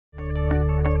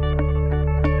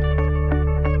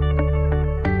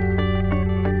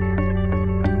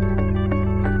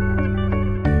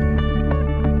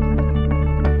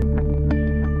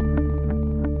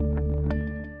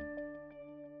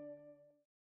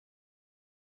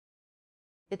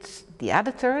It's the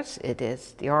editors, it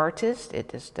is the artists,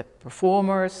 it is the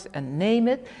performers, and name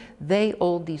it. They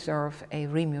all deserve a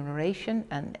remuneration,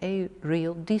 and a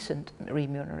real decent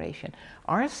remuneration.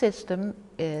 Our system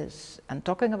is, and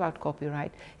talking about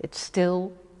copyright, it's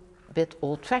still a bit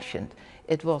old-fashioned.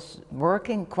 It was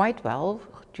working quite well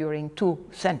during 2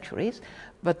 centuries,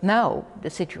 but now the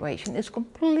situation is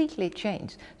completely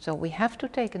changed. So we have to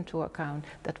take into account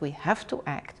that we have to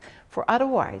act, for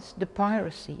otherwise the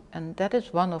piracy, and that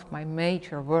is one of my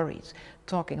major worries,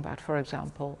 talking about, for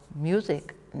example,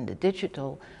 music in the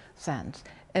digital sense,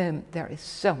 there is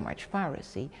so much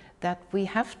piracy that we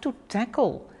have to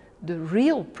tackle the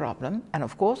real problem, and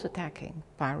of course attacking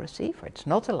piracy, for it's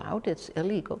not allowed, it's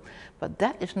illegal, but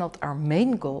that is not our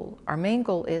main goal. Our main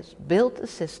goal is build a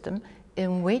system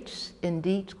in which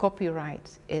indeed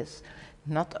copyright is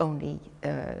not only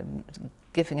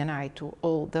giving an eye to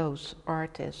all those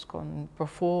artists,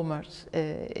 performers,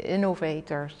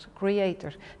 innovators,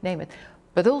 creators, name it,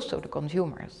 but also the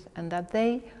consumers, and that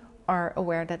they are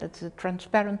aware that it's a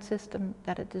transparent system,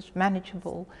 that it is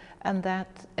manageable, and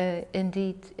that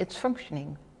indeed it's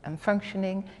functioning, and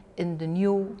functioning in the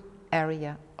new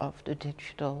area of the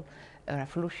digital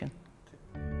revolution.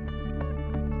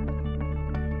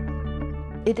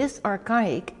 It is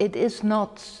archaic, it is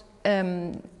not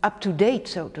up to date,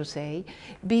 so to say,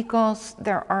 because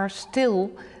there are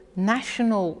still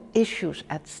national issues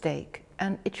at stake,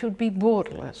 and it should be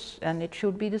borderless, and it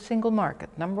should be the single market,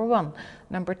 number one.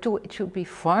 Number two, it should be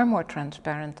far more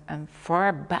transparent and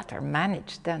far better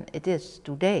managed than it is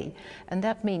today. And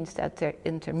that means that the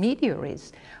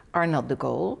intermediaries are not the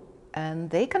goal, and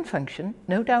they can function,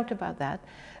 no doubt about that,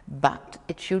 but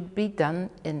it should be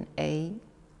done in a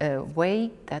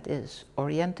way that is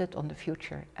oriented on the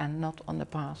future and not on the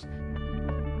past.